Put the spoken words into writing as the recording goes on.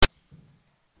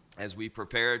as we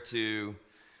prepare to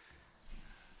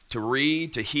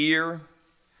read, to hear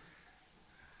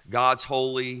God's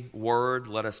holy word,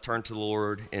 let us turn to the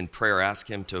Lord in prayer. Ask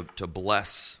him to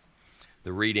bless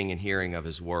the reading and hearing of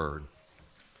his word.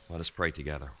 Let us pray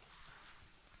together.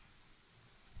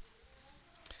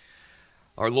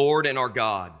 Our Lord and our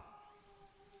God,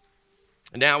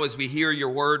 and now as we hear your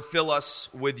word, fill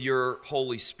us with your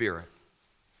Holy Spirit.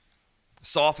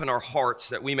 Soften our hearts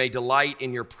that we may delight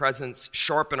in your presence.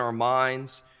 Sharpen our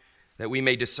minds that we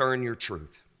may discern your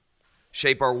truth.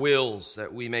 Shape our wills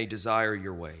that we may desire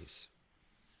your ways.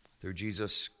 Through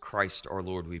Jesus Christ our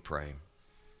Lord we pray.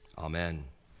 Amen.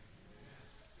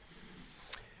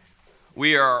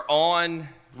 We are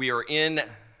in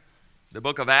the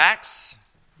book of Acts,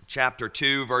 chapter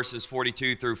 2, verses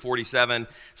 42 through 47.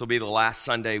 This will be the last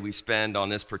Sunday we spend on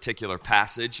this particular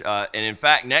passage. And in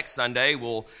fact, next Sunday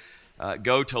we'll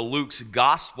go to Luke's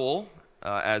Gospel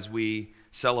as we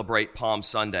celebrate Palm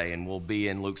Sunday, and we'll be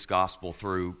in Luke's Gospel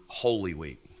through Holy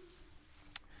Week.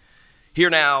 Hear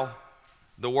now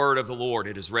the word of the Lord.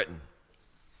 It is written,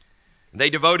 "They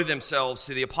devoted themselves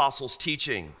to the apostles'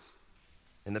 teachings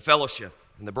and the fellowship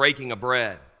and the breaking of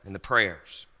bread and the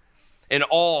prayers. And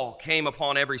awe came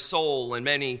upon every soul, and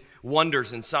many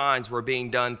wonders and signs were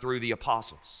being done through the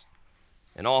apostles.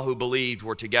 And all who believed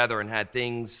were together and had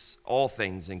all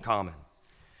things in common.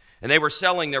 And they were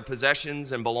selling their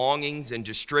possessions and belongings and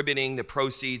distributing the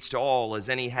proceeds to all as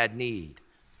any had need.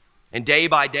 And day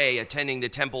by day, attending the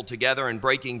temple together and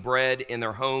breaking bread in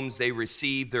their homes, they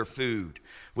received their food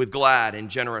with glad and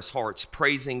generous hearts,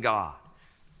 praising God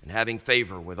and having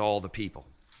favor with all the people.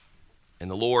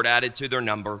 And the Lord added to their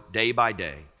number day by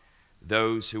day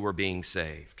those who were being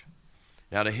saved.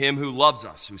 Now to him who loves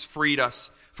us, who's freed us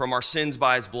from our sins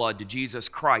by his blood, to Jesus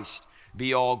Christ,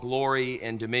 be all glory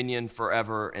and dominion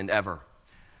forever and ever.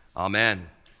 Amen."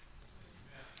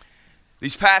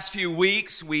 These past few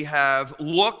weeks, we have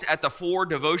looked at the 4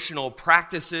 devotional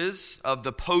practices of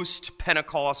the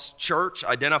post-Pentecost church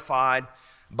identified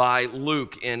by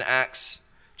Luke in Acts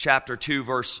chapter 2,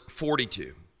 verse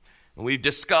 42. And we've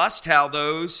discussed how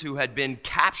those who had been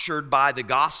captured by the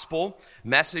gospel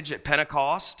message at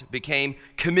Pentecost became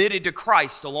committed to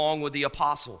Christ along with the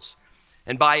apostles.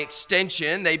 And by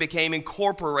extension, they became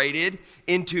incorporated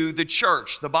into the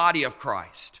church, the body of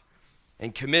Christ,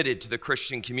 and committed to the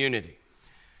Christian community.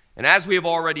 And as we have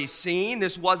already seen,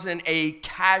 this wasn't a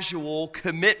casual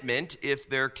commitment, if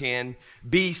there can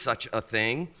be such a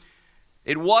thing.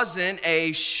 It wasn't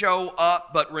a show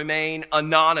up but remain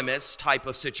anonymous type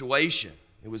of situation.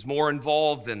 It was more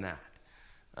involved than that.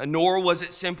 Nor was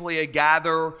it simply a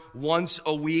gather once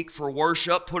a week for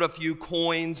worship, put a few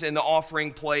coins in the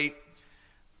offering plate,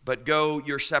 but go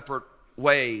your separate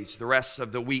ways the rest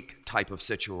of the week type of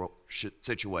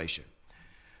situation.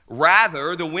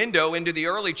 Rather, the window into the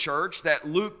early church that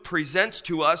Luke presents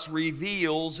to us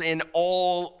reveals an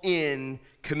all-in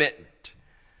commitment.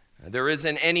 There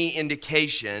isn't any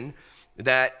indication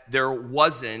that there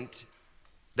was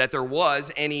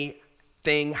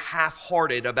anything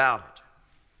half-hearted about it.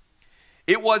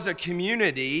 It was a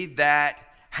community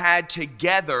that had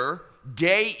together,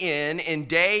 day in and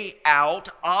day out,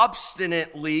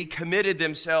 obstinately committed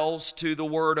themselves to the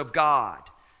Word of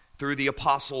God through the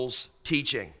apostles'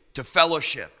 teaching, to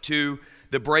fellowship, to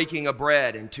the breaking of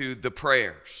bread, and to the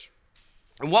prayers.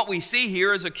 And what we see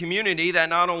here is a community that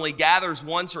not only gathers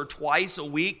once or twice a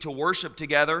week to worship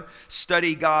together,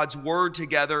 study God's word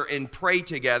together, and pray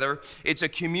together. It's a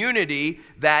community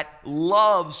that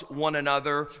loves one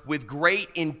another with great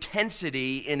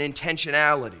intensity and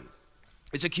intentionality.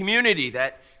 It's a community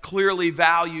that clearly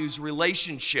values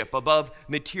relationship above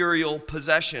material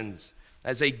possessions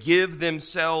as they give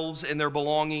themselves and their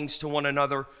belongings to one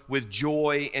another with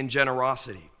joy and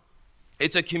generosity.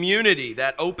 It's a community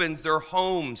that opens their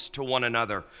homes to one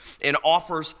another and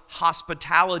offers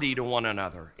hospitality to one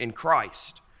another in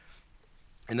Christ.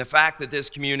 And the fact that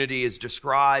this community is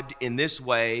described in this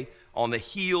way on the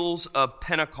heels of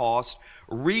Pentecost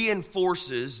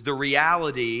reinforces the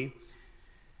reality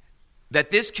that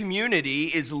this community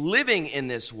is living in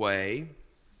this way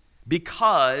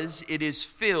because it is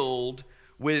filled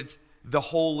with the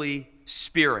Holy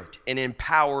Spirit and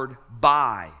empowered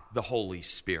by the Holy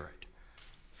Spirit.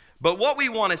 But what we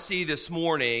want to see this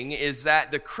morning is that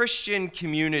the Christian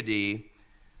community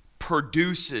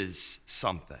produces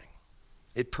something.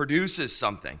 It produces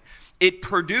something. It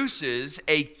produces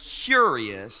a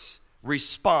curious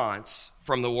response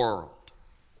from the world.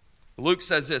 Luke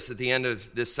says this at the end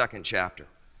of this second chapter.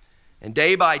 And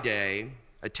day by day,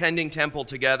 Attending temple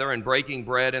together and breaking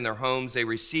bread in their homes, they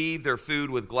received their food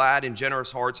with glad and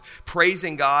generous hearts,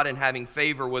 praising God and having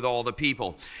favor with all the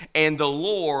people. And the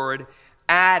Lord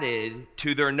added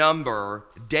to their number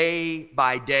day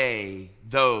by day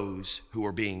those who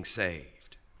were being saved.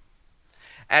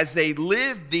 As they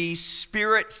lived these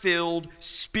spirit-filled,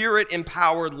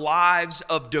 spirit-empowered lives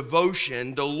of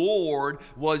devotion, the Lord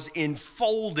was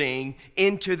enfolding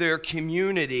into their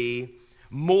community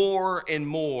more and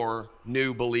more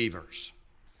new believers.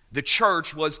 The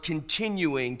church was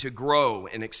continuing to grow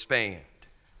and expand.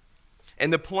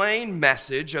 And the plain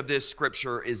message of this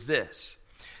scripture is this: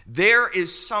 there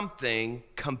is something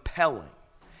compelling,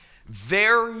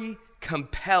 very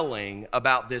compelling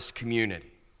about this community.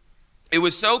 It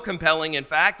was so compelling, in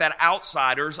fact, that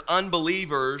outsiders,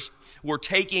 unbelievers, were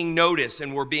taking notice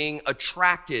and were being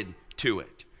attracted to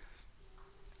it.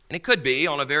 And it could be,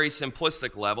 on a very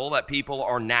simplistic level, that people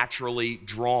are naturally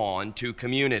drawn to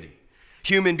community.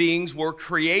 Human beings were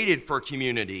created for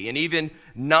community, and even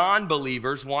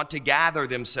non-believers want to gather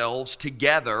themselves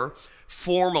together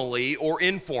formally or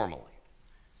informally.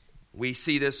 We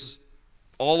see this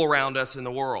all around us in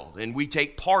the world, and we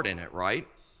take part in it, right?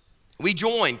 We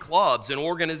join clubs and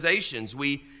organizations.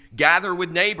 We gather with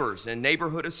neighbors and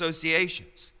neighborhood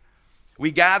associations.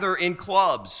 We gather in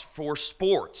clubs for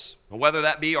sports, whether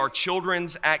that be our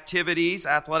children's activities,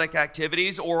 athletic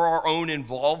activities, or our own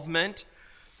involvement,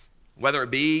 whether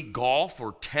it be golf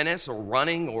or tennis or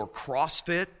running or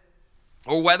CrossFit,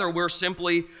 or whether we're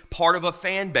simply part of a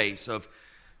fan base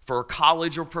for a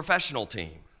college or professional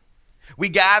team. We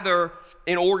gather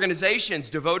in organizations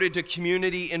devoted to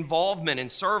community involvement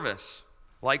and service,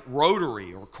 like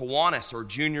Rotary or Kiwanis or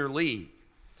Junior League.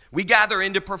 We gather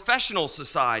into professional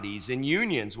societies and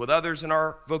unions with others in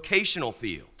our vocational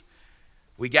field.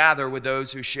 We gather with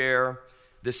those who share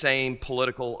the same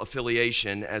political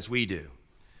affiliation as we do.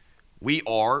 We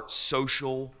are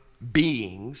social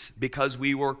beings because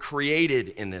we were created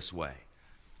in this way.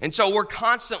 And so we're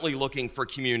constantly looking for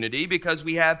community because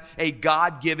we have a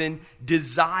God-given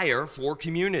desire for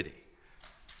community.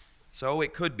 So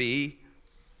it could be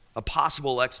a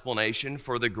possible explanation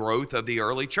for the growth of the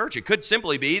early church. It could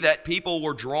simply be that people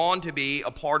were drawn to be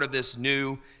a part of this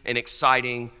new and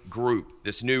exciting group,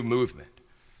 this new movement.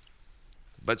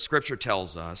 But Scripture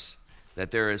tells us that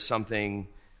there is something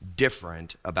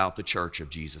different about the church of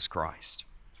Jesus Christ.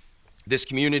 This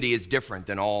community is different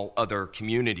than all other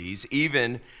communities,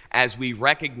 even as we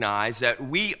recognize that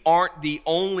we aren't the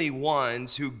only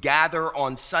ones who gather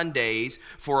on Sundays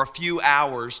for a few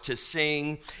hours to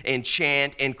sing and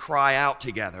chant and cry out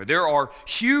together. There are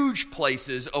huge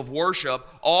places of worship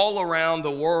all around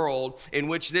the world in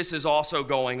which this is also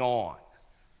going on.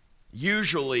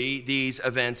 Usually, these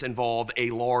events involve a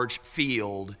large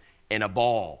field and a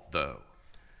ball, though.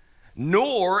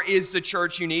 Nor is the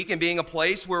church unique in being a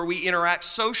place where we interact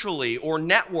socially or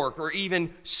network or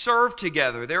even serve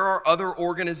together. There are other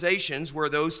organizations where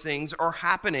those things are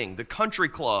happening, the country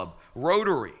club,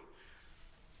 Rotary.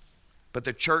 But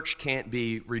the church can't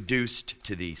be reduced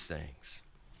to these things.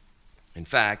 In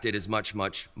fact, it is much,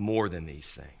 much more than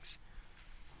these things.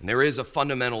 And there is a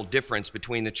fundamental difference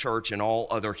between the church and all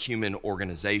other human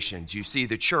organizations. You see,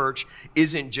 the church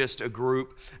isn't just a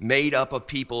group made up of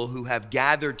people who have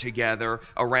gathered together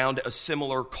around a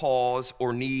similar cause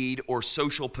or need or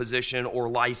social position or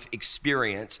life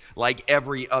experience like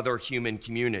every other human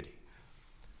community.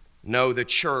 No, the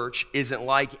church isn't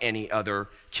like any other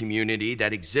community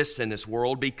that exists in this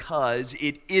world because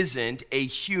it isn't a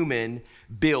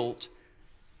human-built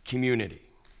community.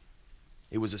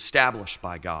 It was established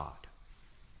by God,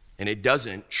 and it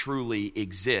doesn't truly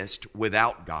exist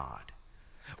without God.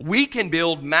 We can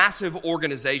build massive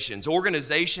organizations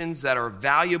that are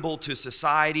valuable to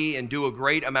society and do a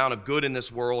great amount of good in this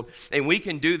world, and we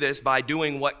can do this by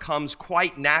doing what comes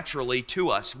quite naturally to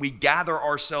us. We gather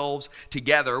ourselves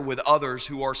together with others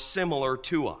who are similar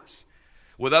to us,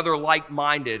 with other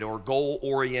like-minded or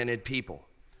goal-oriented people.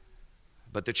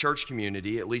 But the church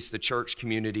community, at least the church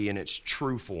community in its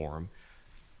true form,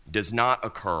 does not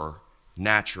occur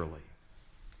naturally.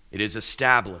 It is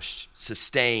established,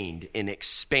 sustained, and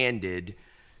expanded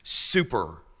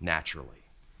supernaturally.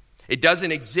 It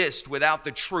doesn't exist without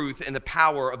the truth and the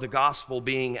power of the gospel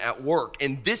being at work.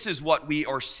 And this is what we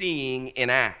are seeing in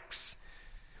Acts.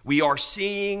 We are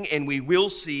seeing and we will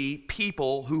see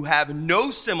people who have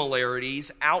no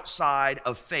similarities outside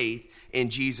of faith in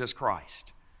Jesus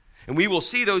Christ. And we will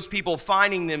see those people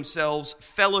finding themselves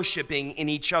fellowshipping in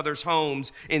each other's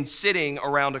homes and sitting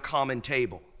around a common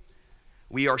table.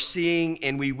 we are seeing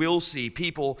and we will see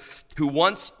people who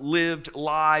once lived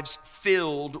lives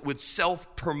filled with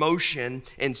self-promotion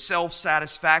and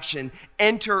self-satisfaction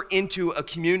enter into a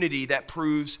community that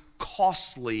proves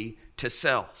costly to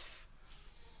self,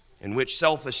 in which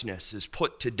selfishness is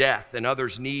put to death and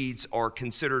others' needs are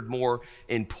considered more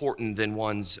important than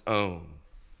one's own.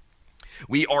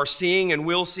 We are seeing and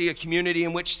will see a community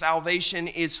in which salvation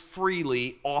is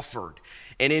freely offered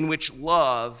and in which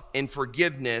love and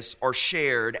forgiveness are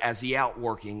shared as the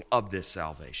outworking of this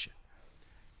salvation.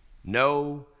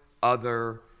 No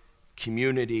other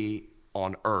community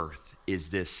on earth is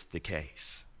this the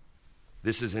case.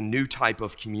 This is a new type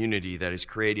of community that is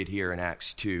created here in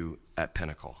Acts 2 at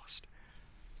Pentecost.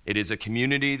 It is a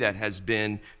community that has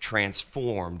been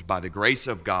transformed by the grace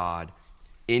of God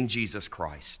in Jesus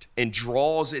Christ and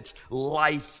draws its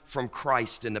life from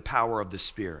Christ in the power of the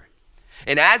Spirit.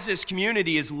 And as this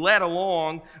community is led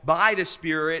along by the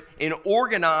Spirit and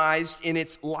organized in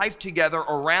its life together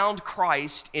around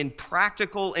Christ in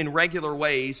practical and regular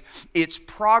ways, its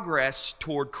progress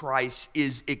toward Christ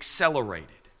is accelerated.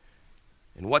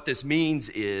 And what this means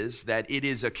is that it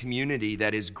is a community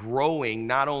that is growing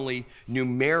not only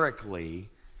numerically,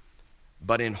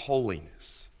 but in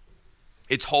holiness.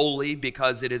 It's holy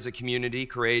because it is a community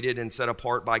created and set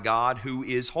apart by God who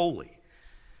is holy.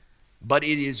 But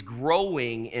it is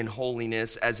growing in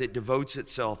holiness as it devotes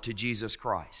itself to Jesus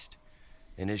Christ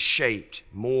and is shaped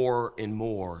more and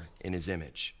more in his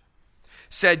image.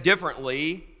 Said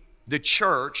differently, the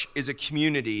church is a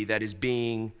community that is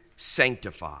being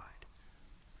sanctified.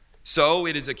 So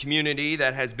it is a community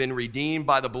that has been redeemed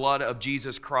by the blood of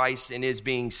Jesus Christ and is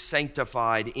being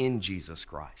sanctified in Jesus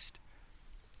Christ.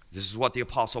 This is what the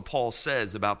Apostle Paul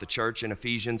says about the church in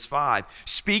Ephesians 5,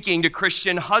 speaking to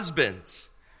Christian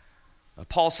husbands.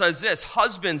 Paul says this,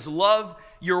 "Husbands, love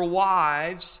your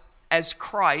wives as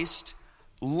Christ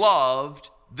loved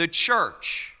the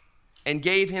church and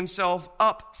gave himself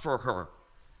up for her,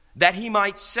 that he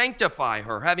might sanctify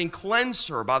her, having cleansed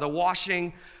her by the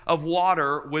washing of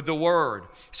water with the word,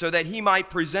 so that he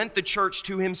might present the church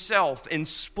to himself in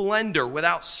splendor,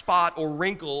 without spot or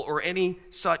wrinkle or any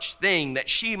such thing, that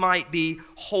she might be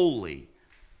holy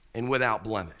and without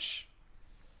blemish."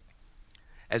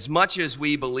 As much as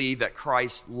we believe that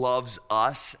Christ loves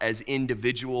us as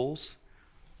individuals,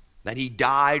 that he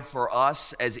died for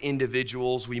us as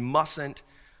individuals, we mustn't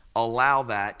allow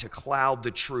that to cloud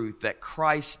the truth that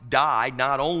Christ died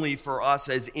not only for us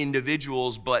as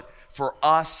individuals, but for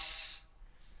us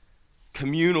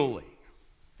communally,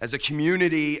 as a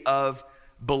community of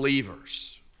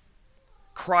believers.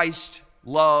 Christ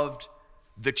loved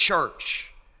the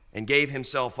church and gave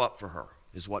himself up for her,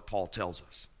 is what Paul tells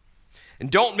us. And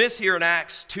don't miss here in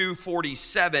Acts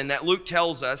 2:47 that Luke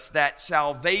tells us that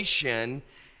salvation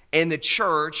and the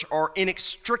church are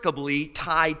inextricably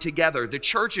tied together. The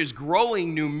church is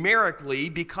growing numerically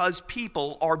because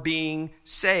people are being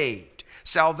saved.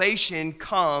 Salvation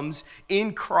comes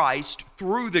in Christ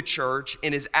through the church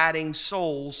and is adding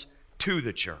souls to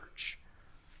the church.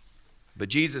 But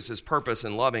Jesus' purpose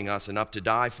in loving us enough to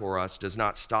die for us does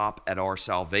not stop at our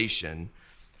salvation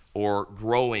or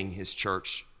growing his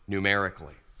church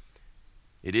numerically.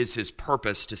 It is his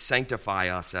purpose to sanctify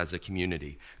us as a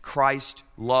community. Christ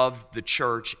loved the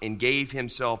church and gave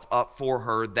himself up for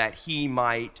her that he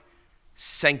might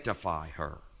sanctify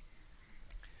her.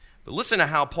 But listen to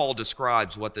how Paul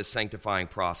describes what this sanctifying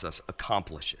process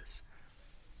accomplishes.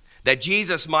 That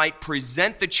Jesus might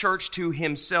present the church to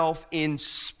himself in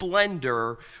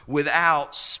splendor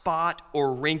without spot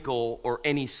or wrinkle or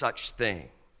any such thing.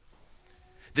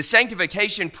 The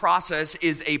sanctification process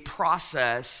is a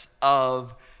process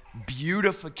of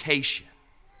beautification.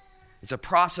 It's a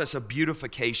process of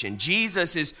beautification.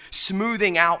 Jesus is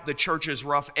smoothing out the church's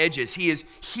rough edges. He is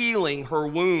healing her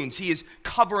wounds. He is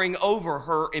covering over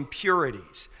her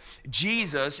impurities.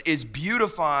 Jesus is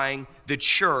beautifying the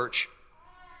church,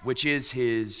 which is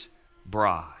his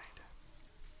bride.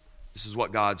 This is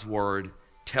what God's word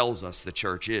tells us the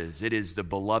church is. It is the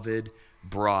beloved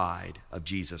bride of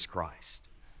Jesus Christ.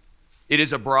 It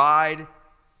is a bride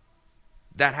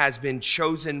that has been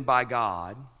chosen by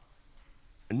God,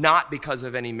 not because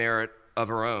of any merit of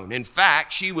her own. In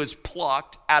fact, she was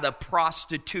plucked out of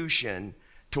prostitution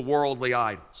to worldly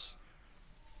idols.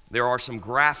 There are some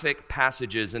graphic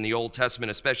passages in the Old Testament,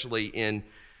 especially in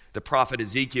the prophet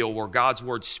Ezekiel, where God's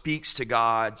word speaks to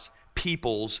God's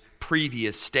people's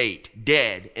previous state,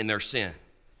 dead in their sin.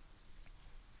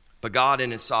 But God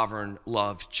in his sovereign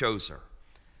love chose her,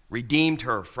 redeemed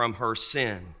her from her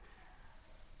sin,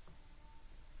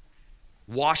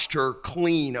 washed her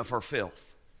clean of her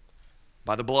filth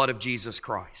by the blood of Jesus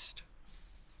Christ.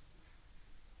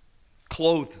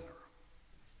 clothed her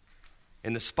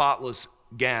in the spotless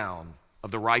gown of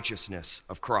the righteousness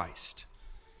of Christ.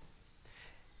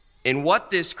 And what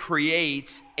this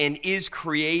creates and is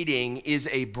creating is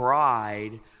a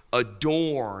bride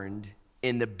adorned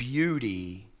in the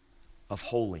beauty of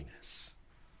holiness.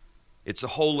 It's the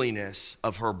holiness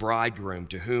of her bridegroom,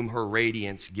 to whom her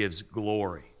radiance gives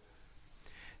glory.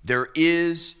 There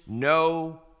is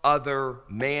no other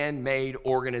man-made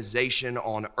organization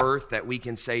on earth that we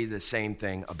can say the same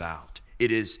thing about.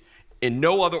 It is in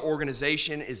no other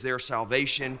organization is there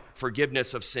salvation,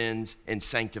 forgiveness of sins, and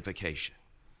sanctification.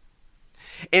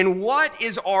 And what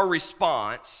is our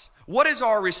response? What is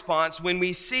our response when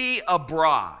we see a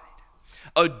bride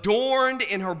adorned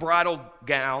in her bridal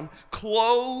gown,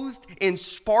 clothed in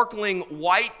sparkling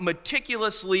white,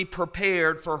 meticulously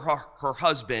prepared for her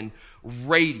husband,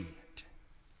 radiant?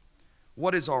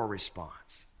 What is our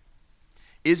response?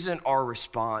 Isn't our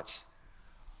response,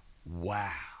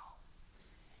 wow,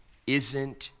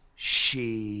 isn't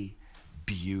she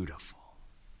beautiful?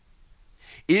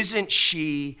 Isn't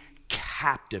she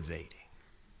captivating?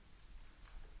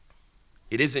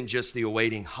 It isn't just the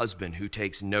awaiting husband who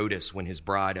takes notice when his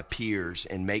bride appears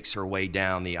and makes her way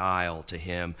down the aisle to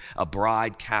him. A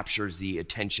bride captures the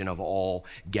attention of all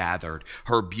gathered.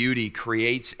 Her beauty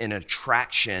creates an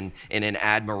attraction and an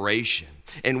admiration.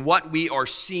 And what we are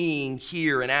seeing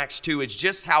here in Acts 2 is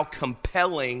just how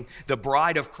compelling the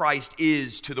bride of Christ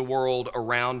is to the world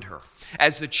around her.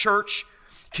 As the church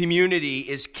community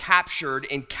is captured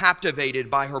and captivated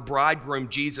by her bridegroom,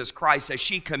 Jesus Christ. As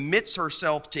she commits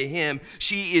herself to him,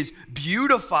 she is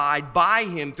beautified by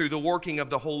him through the working of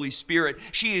the Holy Spirit.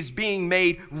 She is being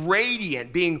made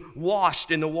radiant, being washed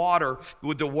in the water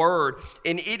with the word,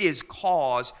 and it is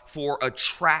cause for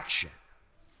attraction.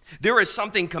 There is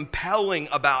something compelling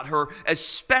about her,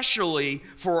 especially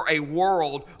for a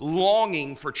world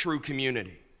longing for true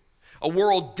community. A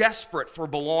world desperate for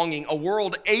belonging, a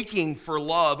world aching for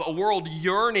love, a world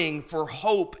yearning for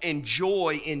hope and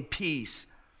joy and peace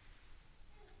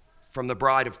from the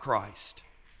bride of Christ.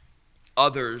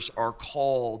 Others are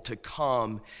called to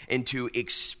come and to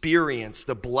experience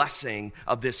the blessing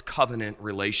of this covenant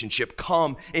relationship.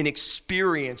 Come and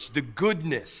experience the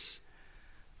goodness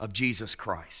of Jesus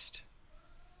Christ.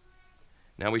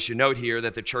 Now, we should note here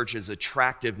that the church's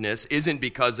attractiveness isn't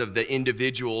because of the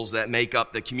individuals that make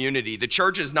up the community. The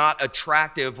church is not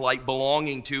attractive like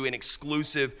belonging to an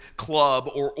exclusive club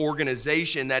or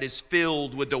organization that is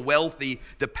filled with the wealthy,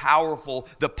 the powerful,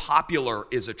 the popular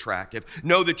is attractive.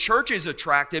 No, the church is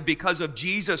attractive because of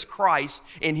Jesus Christ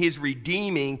and his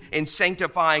redeeming and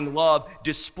sanctifying love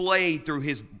displayed through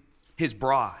his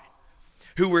bride,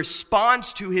 who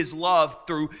responds to his love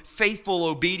through faithful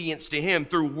obedience to him,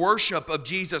 through worship of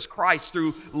Jesus Christ,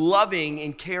 through loving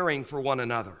and caring for one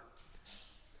another.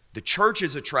 The church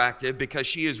is attractive because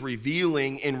she is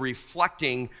revealing and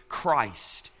reflecting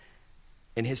Christ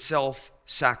and his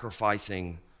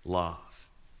self-sacrificing love.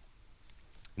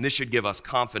 And this should give us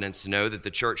confidence to know that the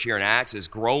church here in Acts is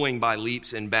growing by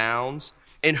leaps and bounds.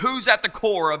 And who's at the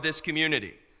core of this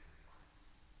community?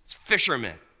 It's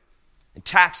fishermen and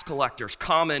tax collectors,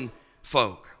 common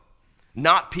folk,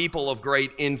 not people of great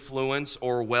influence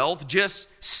or wealth, just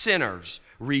sinners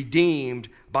redeemed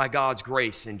by God's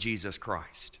grace in Jesus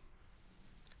Christ.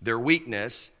 Their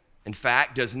weakness, in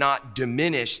fact, does not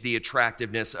diminish the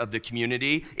attractiveness of the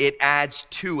community. It adds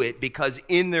to it, because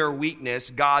in their weakness,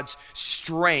 God's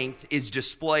strength is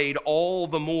displayed all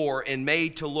the more and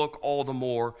made to look all the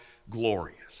more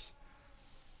glorious.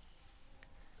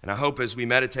 And I hope as we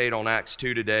meditate on Acts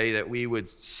 2 today that we would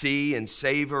see and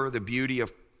savor the beauty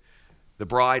of the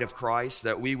bride of Christ,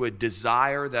 that we would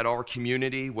desire that our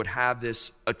community would have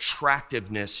this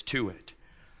attractiveness to it.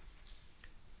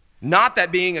 Not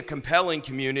that being a compelling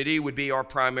community would be our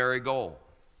primary goal,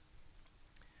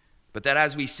 but that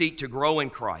as we seek to grow in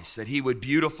Christ, that he would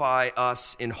beautify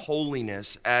us in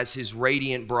holiness as his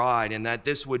radiant bride, and that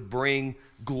this would bring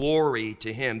glory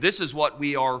to him. This is what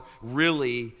we are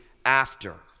really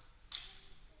after.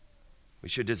 We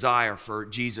should desire for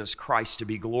Jesus Christ to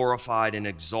be glorified and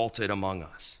exalted among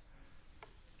us.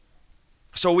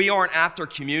 So we aren't after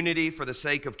community for the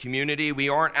sake of community. We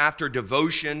aren't after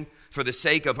devotion for the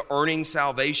sake of earning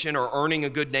salvation or earning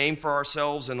a good name for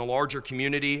ourselves in the larger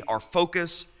community. Our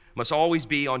focus must always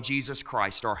be on Jesus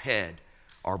Christ, our head,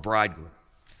 our bridegroom.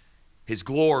 His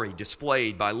glory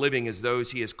displayed by living as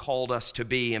those he has called us to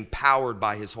be, empowered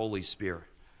by his Holy Spirit.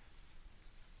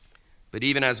 But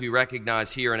even as we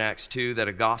recognize here in Acts 2 that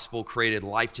a gospel-created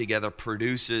life together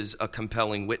produces a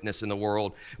compelling witness in the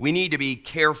world, we need to be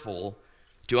careful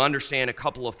to understand a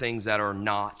couple of things that are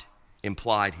not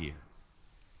implied here.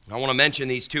 I want to mention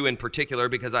these two in particular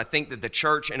because I think that the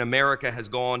church in America has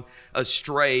gone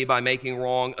astray by making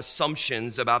wrong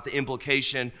assumptions about the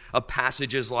implication of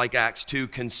passages like Acts 2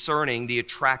 concerning the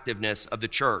attractiveness of the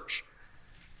church.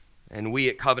 And we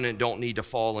at Covenant don't need to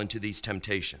fall into these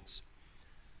temptations.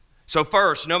 So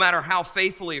first, no matter how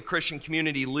faithfully a Christian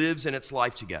community lives in its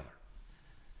life together,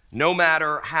 no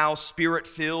matter how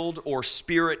spirit-filled or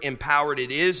spirit-empowered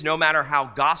it is, no matter how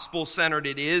gospel-centered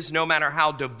it is, no matter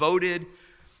how devoted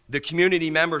the community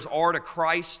members are to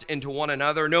Christ and to one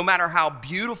another, no matter how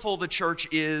beautiful the church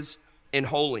is in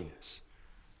holiness,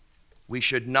 we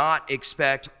should not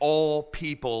expect all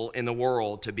people in the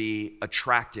world to be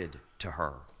attracted to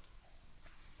her.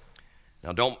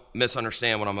 Now, don't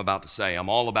misunderstand what I'm about to say. I'm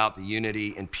all about the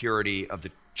unity and purity of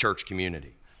the church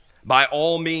community. By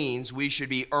all means, we should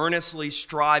be earnestly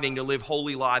striving to live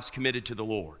holy lives committed to the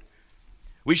Lord.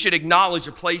 We should acknowledge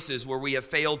the places where we have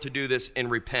failed to do this and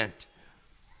repent.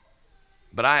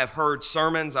 But I have heard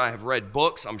sermons, I have read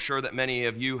books, I'm sure that many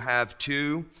of you have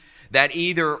too, that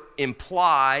either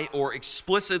imply or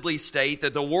explicitly state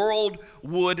that the world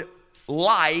would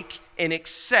like and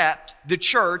accept the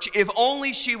church if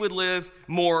only she would live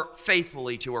more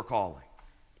faithfully to her calling.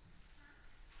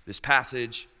 This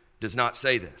passage does not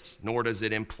say this, nor does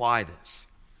it imply this.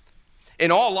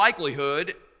 In all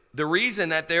likelihood, the reason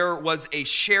that there was a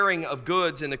sharing of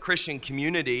goods in the Christian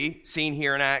community, seen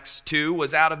here in Acts 2,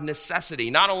 was out of necessity,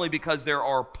 not only because there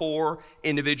are poor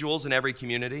individuals in every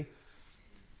community,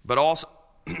 but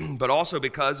also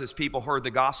because as people heard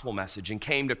the gospel message and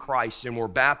came to Christ and were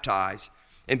baptized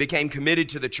and became committed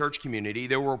to the church community,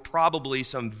 there were probably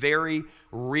some very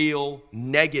real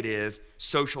negative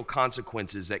social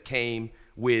consequences that came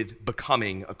with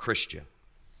becoming a Christian.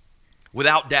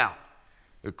 Without doubt,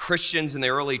 the Christians in the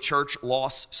early church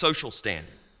lost social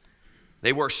standing.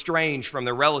 They were estranged from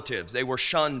their relatives. They were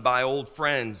shunned by old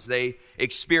friends. They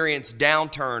experienced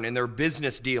downturn in their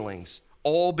business dealings,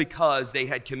 all because they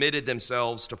had committed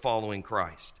themselves to following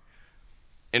Christ.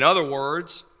 In other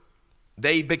words,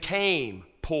 they became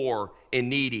poor and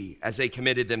needy as they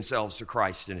committed themselves to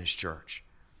Christ and his church.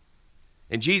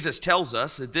 And Jesus tells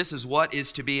us that this is what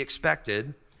is to be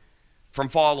expected from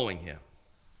following him.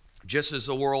 Just as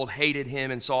the world hated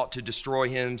him and sought to destroy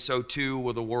him, so too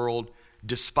will the world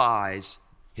despise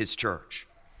his church.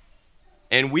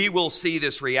 And we will see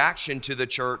this reaction to the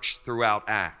church throughout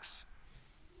Acts.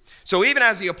 So even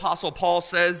as the Apostle Paul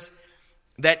says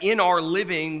that in our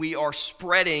living we are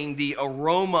spreading the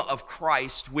aroma of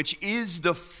Christ, which is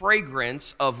the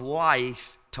fragrance of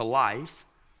life to life,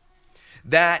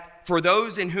 that for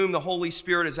those in whom the Holy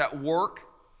Spirit is at work,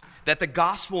 that the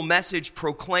gospel message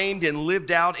proclaimed and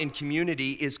lived out in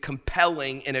community is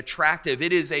compelling and attractive.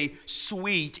 It is a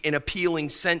sweet and appealing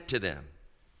scent to them.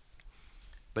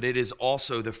 But it is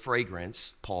also the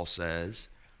fragrance, Paul says,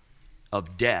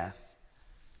 of death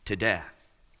to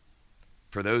death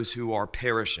for those who are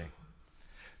perishing,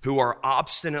 who are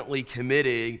obstinately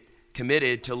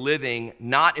committed to living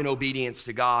not in obedience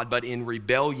to God, but in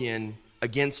rebellion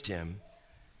against him.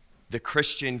 The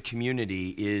Christian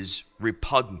community is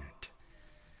repugnant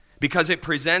because it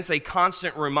presents a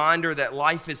constant reminder that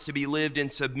life is to be lived in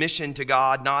submission to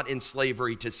God, not in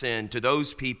slavery to sin. To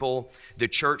those people, the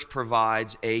church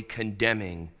provides a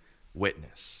condemning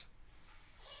witness.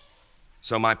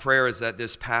 So my prayer is that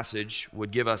this passage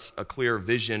would give us a clear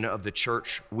vision of the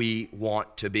church we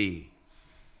want to be.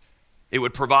 It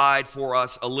would provide for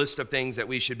us a list of things that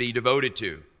we should be devoted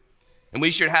to. And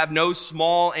we should have no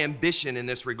small ambition in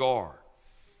this regard.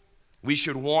 We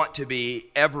should want to be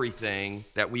everything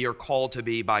that we are called to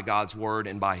be by God's word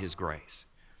and by his grace.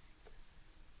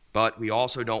 But we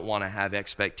also don't want to have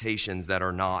expectations that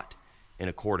are not in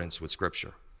accordance with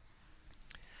Scripture.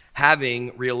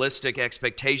 Having realistic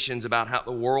expectations about how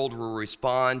the world will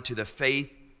respond to the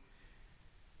faith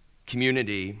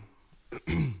community,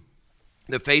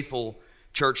 the faithful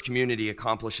church community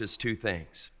accomplishes two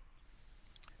things.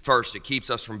 First, it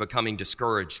keeps us from becoming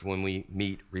discouraged when we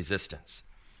meet resistance.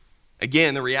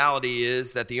 Again, the reality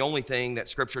is that the only thing that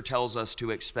Scripture tells us to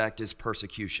expect is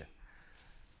persecution.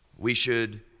 We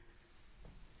should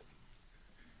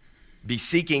be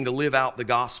seeking to live out the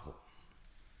gospel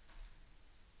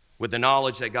with the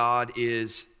knowledge that God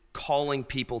is calling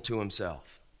people to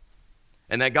himself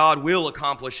and that God will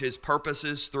accomplish his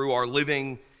purposes through our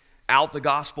living out the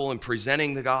gospel and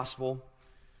presenting the gospel,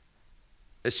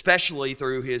 especially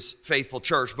through his faithful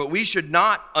church. But we should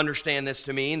not understand this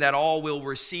to mean that all will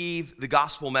receive the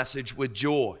gospel message with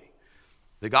joy.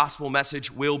 The gospel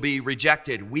message will be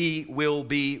rejected. We will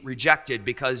be rejected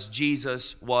because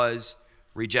Jesus was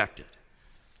rejected.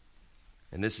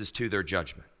 And this is to their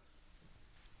judgment.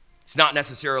 It's not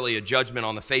necessarily a judgment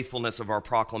on the faithfulness of our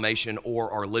proclamation or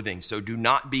our living. So do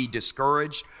not be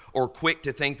discouraged or quick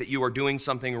to think that you are doing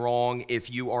something wrong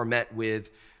if you are met with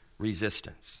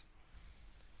resistance.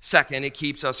 Second, it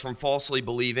keeps us from falsely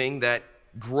believing that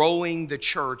growing the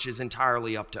church is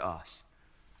entirely up to us.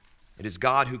 It is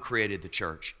God who created the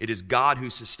church. It is God who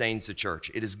sustains the church.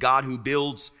 It is God who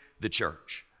builds the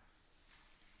church.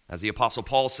 As the Apostle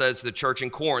Paul says to the church in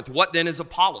Corinth, what then is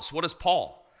Apollos? What is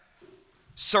Paul?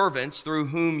 Servants through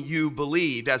whom you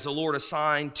believed, as the Lord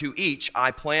assigned to each.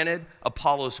 I planted,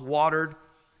 Apollos watered,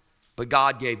 but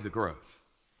God gave the growth.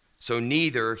 So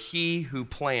neither he who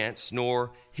plants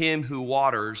nor him who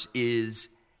waters is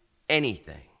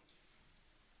anything,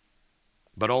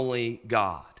 but only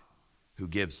God who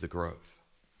gives the growth.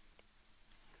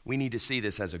 We need to see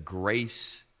this as a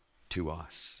grace to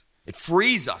us. It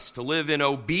frees us to live in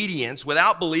obedience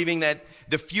without believing that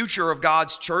the future of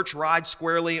God's church rides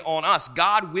squarely on us.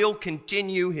 God will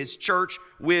continue his church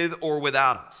with or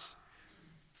without us.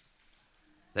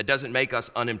 That doesn't make us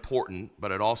unimportant,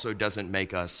 but it also doesn't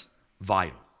make us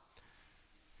vital.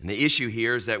 And the issue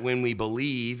here is that when we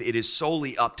believe it is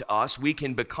solely up to us, we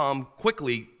can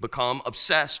quickly become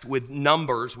obsessed with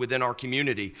numbers within our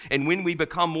community. And when we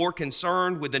become more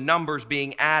concerned with the numbers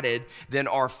being added than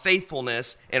our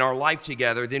faithfulness and our life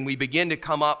together, then we begin to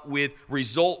come up with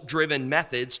result-driven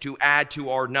methods to add to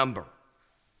our number.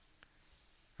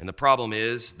 And the problem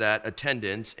is that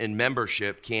attendance and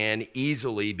membership can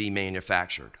easily be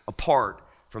manufactured apart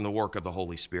from the work of the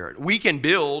Holy Spirit. We can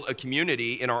build a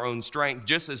community in our own strength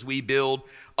just as we build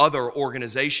other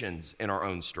organizations in our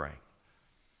own strength.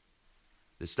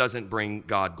 This doesn't bring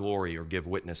God glory or give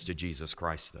witness to Jesus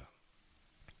Christ, though.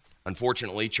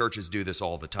 Unfortunately, churches do this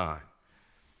all the time.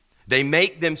 They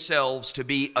make themselves to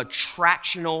be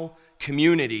attractional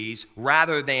communities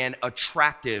rather than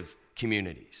attractive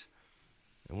communities.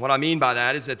 And what I mean by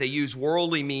that is that they use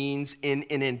worldly means in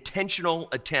an intentional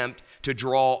attempt to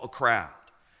draw a crowd.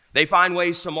 They find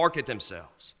ways to market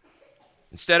themselves.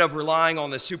 Instead of relying on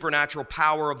the supernatural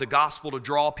power of the gospel to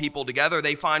draw people together,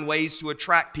 they find ways to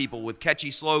attract people with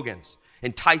catchy slogans,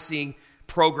 enticing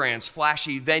programs,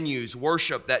 flashy venues,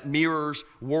 worship that mirrors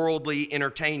worldly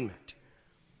entertainment.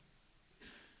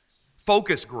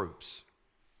 Focus groups.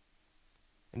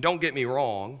 And don't get me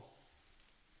wrong,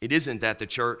 it isn't that the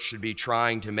church should be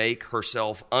trying to make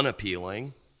herself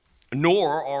unappealing,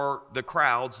 nor are the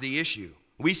crowds the issue.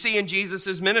 We see in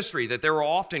Jesus' ministry that there were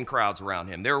often crowds around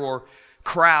him. There were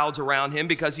crowds around him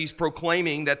because he's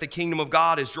proclaiming that the kingdom of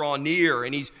God is drawn near,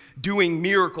 and he's doing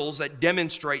miracles that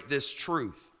demonstrate this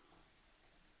truth.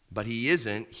 But he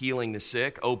isn't healing the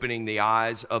sick, opening the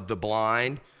eyes of the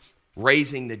blind,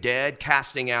 raising the dead,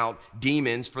 casting out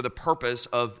demons for the purpose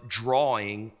of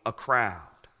drawing a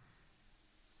crowd.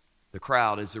 The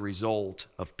crowd is the result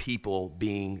of people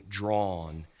being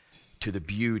drawn to the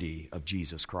beauty of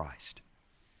Jesus Christ.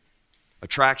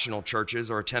 Attractional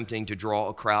churches are attempting to draw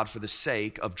a crowd for the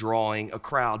sake of drawing a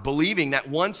crowd, believing that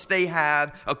once they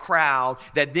have a crowd,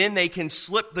 that then they can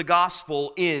slip the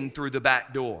gospel in through the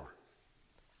back door.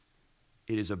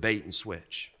 It is a bait and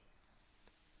switch.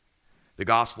 The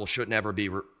gospel should never be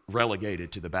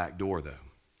relegated to the back door, though.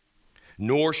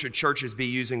 Nor should churches be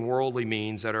using worldly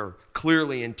means that are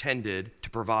clearly intended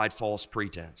to provide false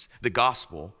pretense. The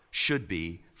gospel should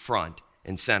be front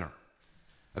and center.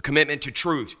 A commitment to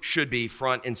truth should be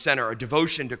front and center. A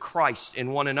devotion to Christ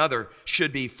and one another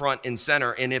should be front and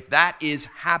center. And if that is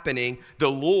happening, the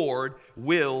Lord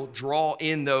will draw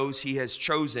in those he has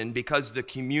chosen because the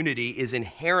community is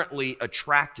inherently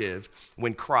attractive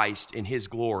when Christ in his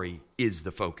glory is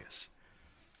the focus.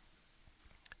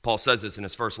 Paul says this in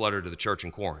his first letter to the church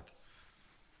in Corinth.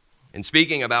 In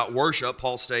speaking about worship,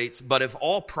 Paul states, "But if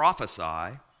all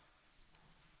prophesy,"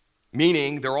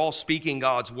 meaning they're all speaking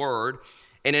God's word,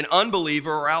 "and an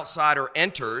unbeliever or outsider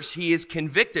enters, he is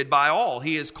convicted by all.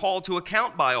 He is called to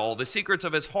account by all. The secrets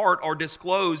of his heart are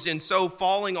disclosed, and so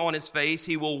falling on his face,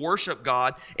 he will worship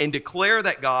God and declare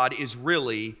that God is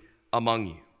really among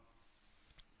you."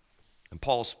 And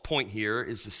Paul's point here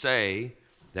is to say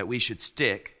that we should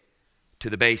stick to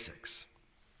the basics.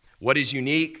 What is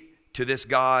unique to this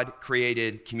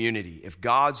God-created community? If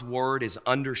God's word is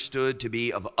understood to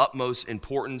be of utmost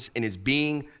importance and is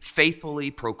being faithfully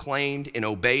proclaimed and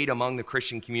obeyed among the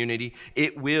Christian community,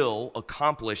 it will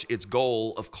accomplish its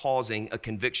goal of causing a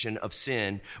conviction of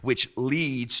sin, which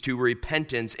leads to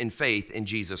repentance and faith in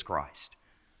Jesus Christ.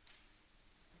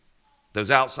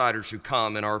 Those outsiders who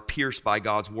come and are pierced by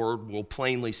God's word will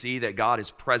plainly see that God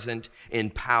is present in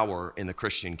power in the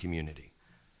Christian community.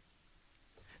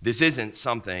 This isn't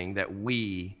something that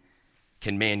we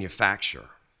can manufacture.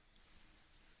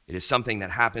 It is something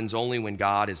that happens only when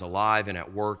God is alive and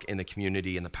at work in the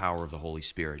community in the power of the Holy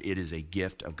Spirit. It is a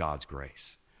gift of God's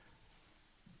grace.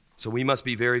 So we must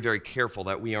be very, very careful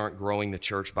that we aren't growing the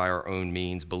church by our own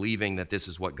means, believing that this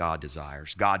is what God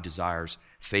desires. God desires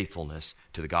faithfulness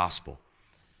to the gospel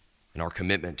and our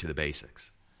commitment to the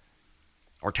basics.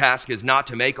 Our task is not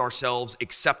to make ourselves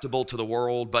acceptable to the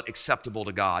world, but acceptable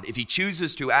to God. If he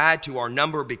chooses to add to our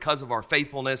number because of our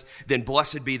faithfulness, then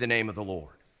blessed be the name of the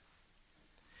Lord.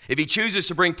 If he chooses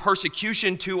to bring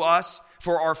persecution to us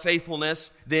for our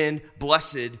faithfulness, then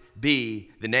blessed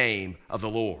be the name of the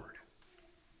Lord.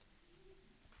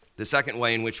 The second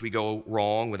way in which we go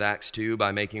wrong with Acts 2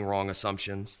 by making wrong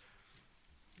assumptions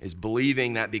is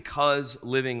believing that because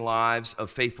living lives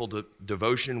of faithful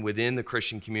devotion within the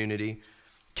Christian community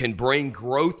can bring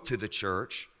growth to the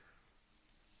church,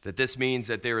 that this means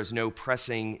that there is no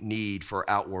pressing need for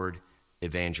outward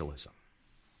evangelism.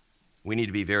 We need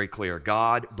to be very clear.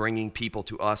 God bringing people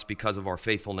to us because of our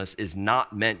faithfulness is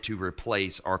not meant to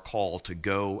replace our call to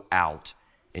go out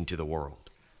into the world.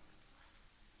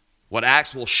 What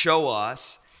Acts will show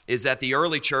us is that the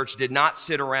early church did not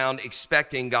sit around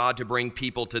expecting God to bring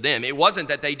people to them. It wasn't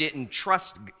that they didn't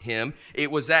trust him.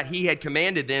 It was that he had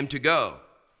commanded them to go.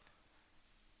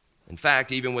 In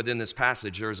fact, even within this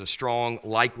passage, there is a strong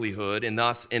likelihood and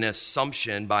thus an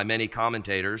assumption by many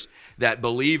commentators that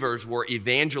believers were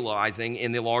evangelizing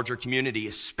in the larger community,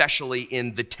 especially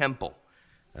in the temple,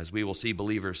 as we will see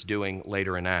believers doing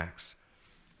later in Acts.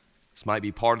 This might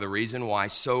be part of the reason why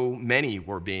so many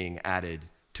were being added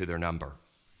to their number.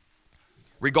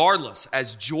 Regardless,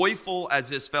 as joyful as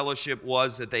this fellowship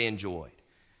was that they enjoyed,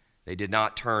 they did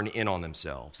not turn in on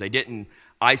themselves. They didn't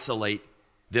isolate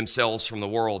themselves from the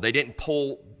world. They didn't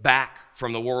pull back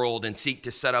from the world and seek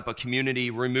to set up a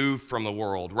community removed from the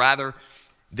world. Rather,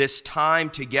 this time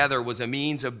together was a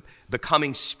means of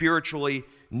becoming spiritually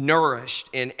nourished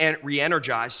and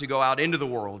re-energized to go out into the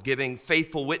world, giving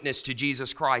faithful witness to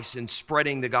Jesus Christ and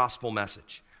spreading the gospel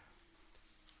message.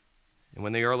 And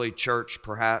when the early church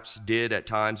perhaps did at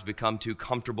times become too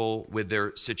comfortable with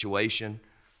their situation,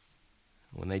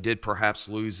 when they did perhaps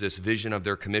lose this vision of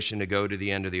their commission to go to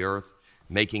the end of the earth,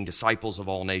 making disciples of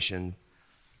all nations,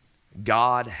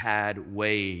 God had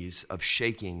ways of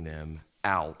shaking them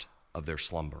out of their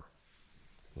slumber.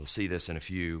 We'll see this in a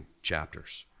few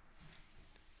chapters.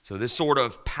 So this sort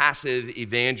of passive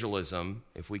evangelism,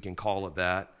 if we can call it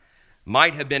that,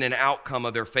 might have been an outcome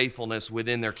of their faithfulness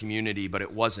within their community, but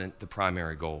it wasn't the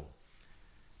primary goal.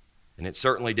 And it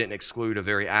certainly didn't exclude a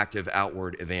very active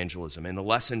outward evangelism. And the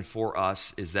lesson for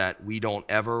us is that we don't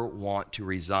ever want to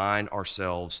resign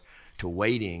ourselves to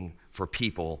waiting for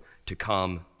people to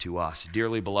come to us.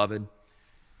 Dearly beloved,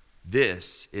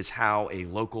 this is how a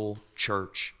local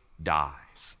church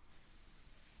dies.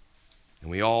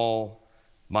 And we all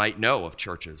might know of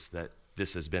churches that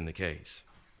this has been the case.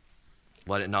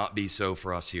 Let it not be so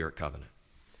for us here at Covenant.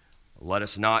 Let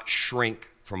us not shrink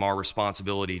from our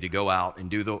responsibility to go out and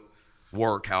do the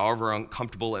work, however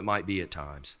uncomfortable it might be at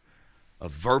times,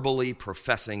 of verbally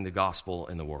professing the gospel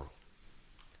in the world.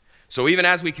 So even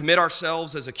as we commit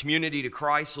ourselves as a community to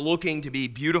Christ, looking to be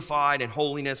beautified in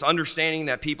holiness, understanding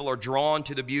that people are drawn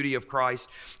to the beauty of Christ,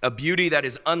 a beauty that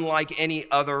is unlike any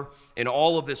other in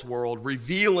all of this world,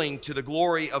 revealing to the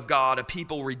glory of God a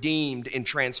people redeemed and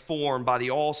transformed by the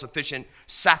all-sufficient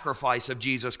sacrifice of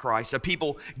Jesus Christ, a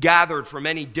people gathered from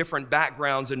many different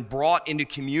backgrounds and brought into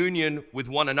communion with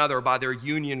one another by their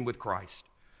union with Christ.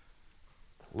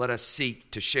 Let us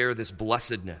seek to share this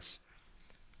blessedness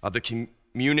of the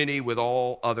community with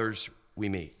all others we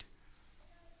meet.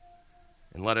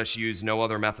 And let us use no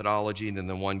other methodology than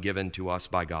the one given to us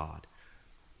by God,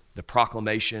 the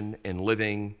proclamation and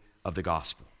living of the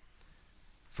gospel.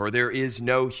 For there is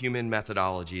no human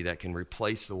methodology that can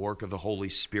replace the work of the Holy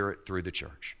Spirit through the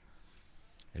church.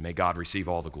 And may God receive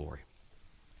all the glory.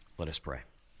 Let us pray.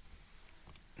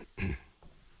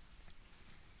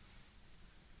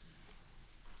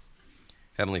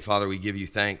 Heavenly Father, we give you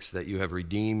thanks that you have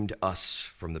redeemed us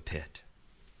from the pit,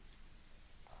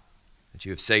 that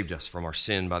you have saved us from our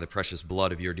sin by the precious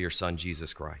blood of your dear Son,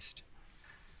 Jesus Christ.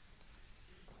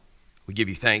 We give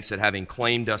you thanks that having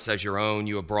claimed us as your own,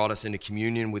 you have brought us into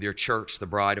communion with your church, the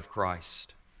bride of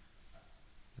Christ,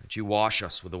 that you wash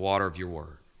us with the water of your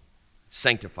word,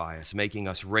 sanctify us, making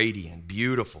us radiant,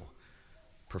 beautiful,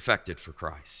 perfected for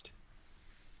Christ.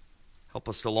 Help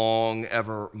us to long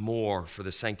ever more for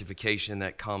the sanctification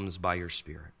that comes by your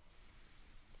Spirit.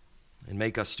 And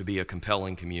make us to be a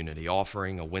compelling community,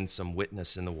 offering a winsome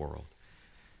witness in the world,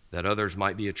 that others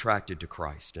might be attracted to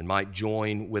Christ and might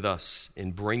join with us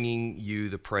in bringing you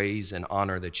the praise and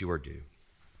honor that you are due.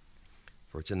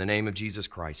 For it's in the name of Jesus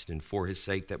Christ and for his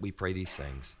sake that we pray these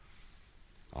things.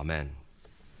 Amen.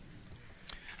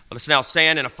 Let us now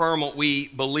stand and affirm what we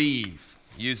believe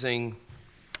using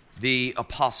the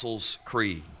Apostles'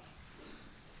 Creed.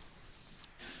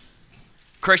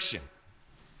 Christian,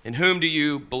 in whom do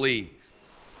you believe?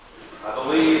 I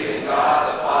believe in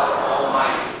God the Father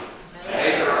Almighty,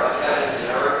 maker of heaven and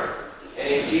earth, and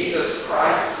in Jesus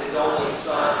Christ, his only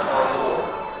Son, our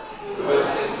Lord, who was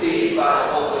conceived by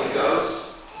the Holy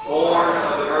Ghost, born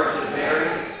of the Virgin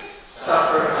Mary,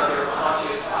 suffered under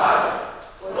Pontius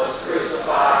Pilate, was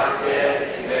crucified,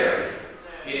 dead, and buried.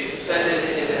 He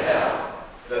descended into hell.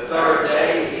 The third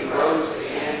day he rose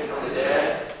again from the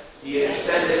dead. He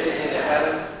ascended into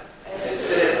heaven and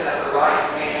sitteth at the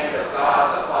right hand of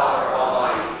God the Father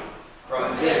Almighty.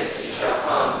 From thence he shall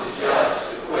come to judge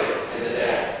the quick and the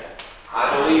dead.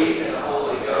 I believe in the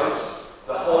Holy Ghost,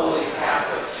 the Holy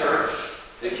Catholic Church,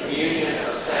 the communion of